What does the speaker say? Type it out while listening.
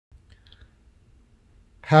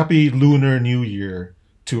Happy Lunar New Year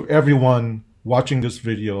to everyone watching this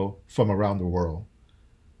video from around the world.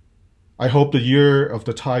 I hope the year of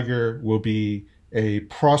the tiger will be a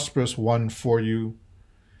prosperous one for you.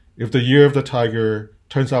 If the year of the tiger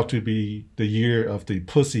turns out to be the year of the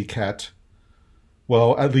pussy cat,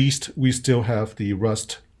 well, at least we still have the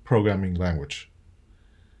Rust programming language.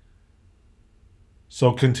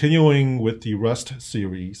 So continuing with the Rust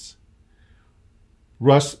series,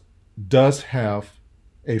 Rust does have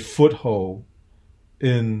a foothold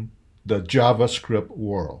in the JavaScript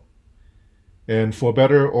world. And for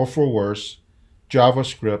better or for worse,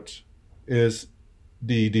 JavaScript is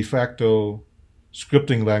the de facto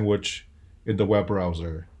scripting language in the web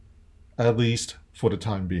browser, at least for the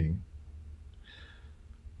time being.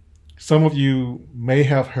 Some of you may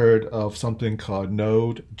have heard of something called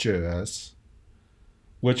NodeJS,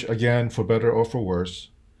 which again, for better or for worse,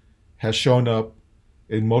 has shown up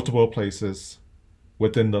in multiple places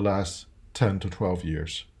within the last 10 to 12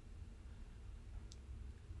 years.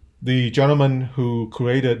 The gentleman who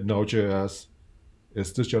created NodeJS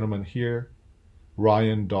is this gentleman here,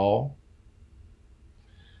 Ryan Dahl.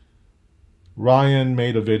 Ryan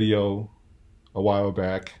made a video a while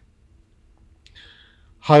back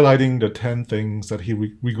highlighting the 10 things that he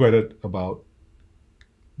regretted about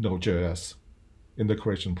NodeJS in the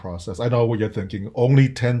creation process. I know what you're thinking, only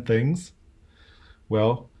 10 things?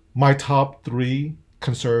 Well, my top 3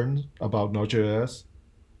 concerns about Node.js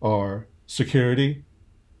are security,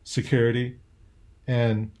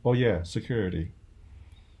 and oh yeah, security.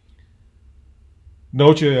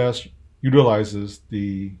 Node.js utilizes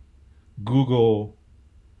the Google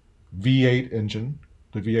V8 engine,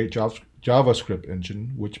 the V8 JavaScript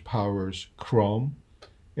engine, which powers Chrome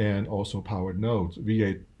and also powered nodes.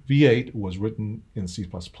 V8 was written in C++,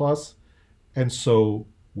 and so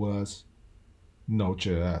was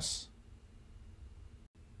Node.js.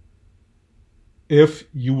 If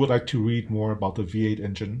you would like to read more about the V8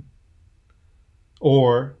 engine,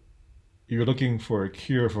 or you're looking for a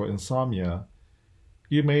cure for insomnia,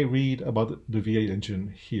 you may read about the V8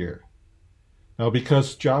 engine here. Now,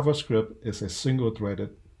 because JavaScript is a single-threaded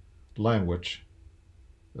language,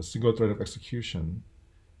 a single thread of execution,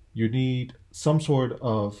 you need some sort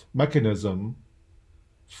of mechanism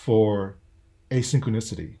for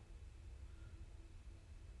asynchronicity.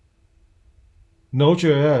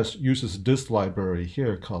 Node.js uses this library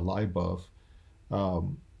here called libov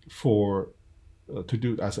to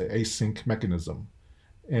do as an async mechanism.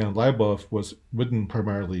 And libov was written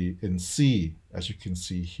primarily in C, as you can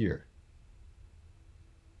see here.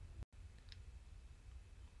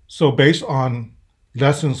 So based on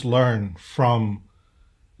lessons learned from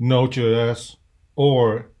Node.js,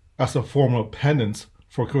 or as a form of penance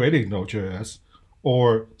for creating Node.js,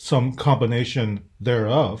 or some combination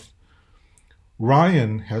thereof,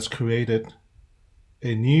 Ryan has created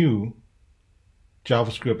a new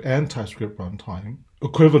JavaScript and TypeScript runtime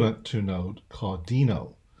equivalent to Node called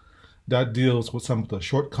Deno that deals with some of the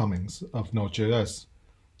shortcomings of Node.js,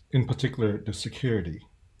 in particular the security.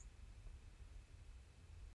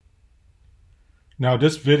 Now,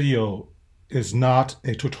 this video is not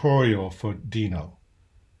a tutorial for Deno,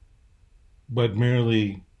 but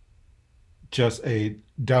merely just a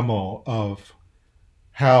demo of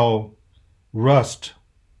how Rust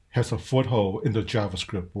has a foothold in the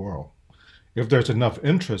JavaScript world. If there's enough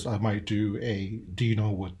interest, I might do a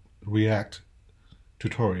Deno with React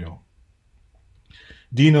tutorial.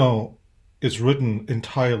 Deno is written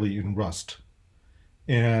entirely in Rust.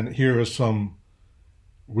 And here is some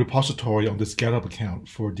repository on this GitHub account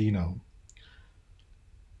for Deno.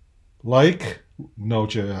 Like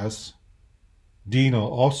Node.js, Deno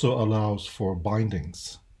also allows for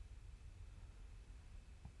bindings.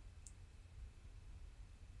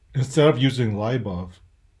 Instead of using libov,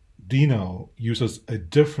 Deno uses a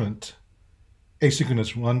different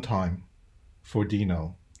asynchronous runtime for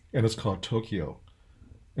Deno, and it's called Tokyo.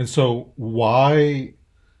 And so why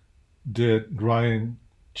did Ryan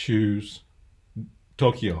choose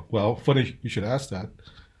Tokyo? Well, funny you should ask that.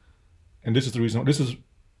 And this is the reason. This is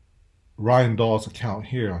Ryan Dahl's account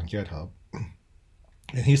here on GitHub.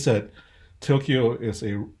 And he said Tokyo is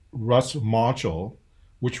a Rust module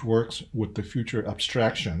which works with the future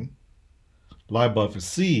abstraction. Libov is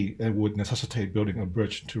C and would necessitate building a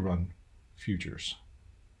bridge to run futures.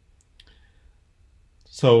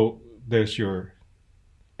 So there's your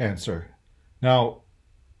answer. Now,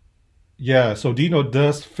 yeah, so Deno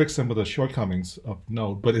does fix some of the shortcomings of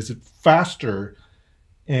Node, but is it faster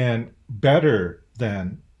and better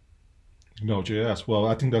than Node.js? Well,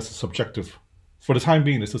 I think that's a subjective, for the time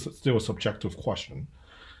being, this is still a subjective question.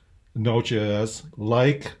 Node.js,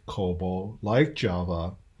 like COBOL, like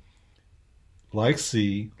Java, like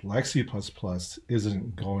C, like C++,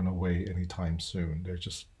 isn't going away anytime soon. There's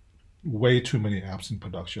just way too many apps in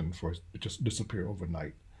production for it to just disappear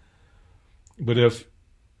overnight. But if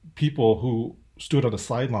people who stood on the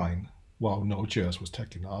sideline while NodeJS was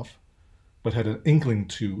taking off, but had an inkling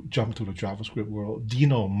to jump into the JavaScript world,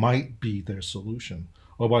 Deno might be their solution.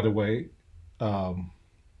 Oh, by the way,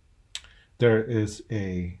 there is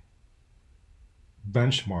a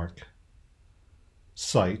benchmark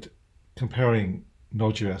site comparing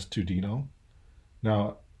Node.js to Deno.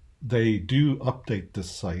 Now, they do update this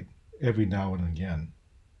site every now and again.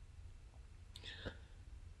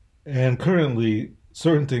 And currently,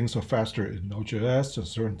 certain things are faster in Node.js and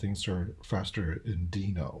certain things are faster in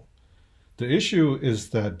Deno. The issue is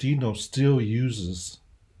that Deno still uses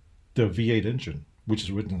the V8 engine, which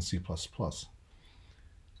is written in C++.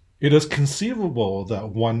 It is conceivable that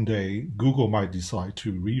one day Google might decide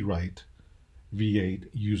to rewrite V8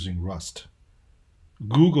 using Rust.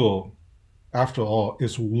 Google, after all,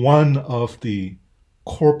 is one of the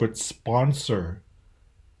corporate sponsor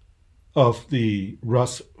of the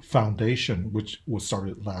Rust Foundation, which was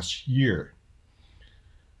started last year.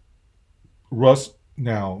 Rust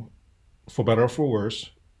now, for better or for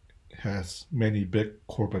worse, has many big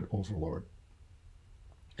corporate overlords.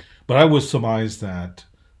 But I would surmise that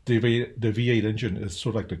the V8 engine is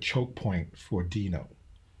sort of like the choke point for Deno.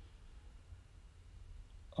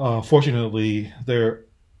 Fortunately, there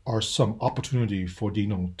are some opportunity for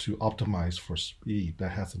Deno to optimize for speed that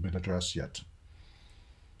hasn't been addressed yet.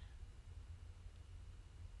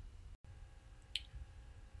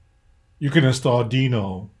 You can install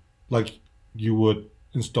Deno like you would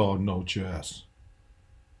install Node.js.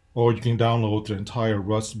 Or you can download the entire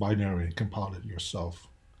Rust binary and compile it yourself.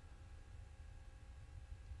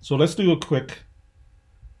 So let's do a quick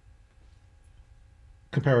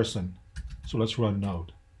comparison. So let's run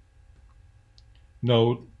Node.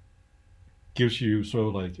 Node gives you sort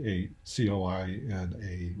of like a CLI and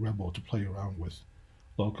a REBL to play around with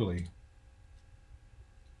locally.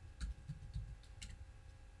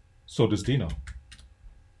 So does Deno.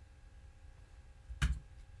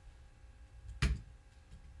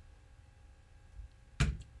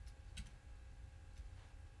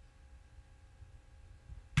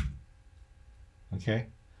 Okay,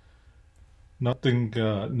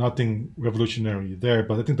 nothing revolutionary there,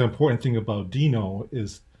 but I think the important thing about Deno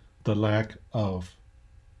is the lack of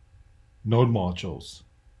node modules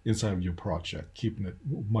inside of your project, keeping it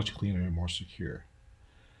much cleaner and more secure.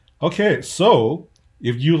 Okay, so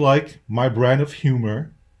if you like my brand of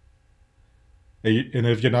humor, and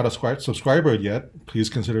if you're not a subscriber yet, please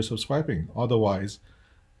consider subscribing. Otherwise,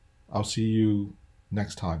 I'll see you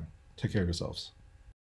next time. Take care of yourselves.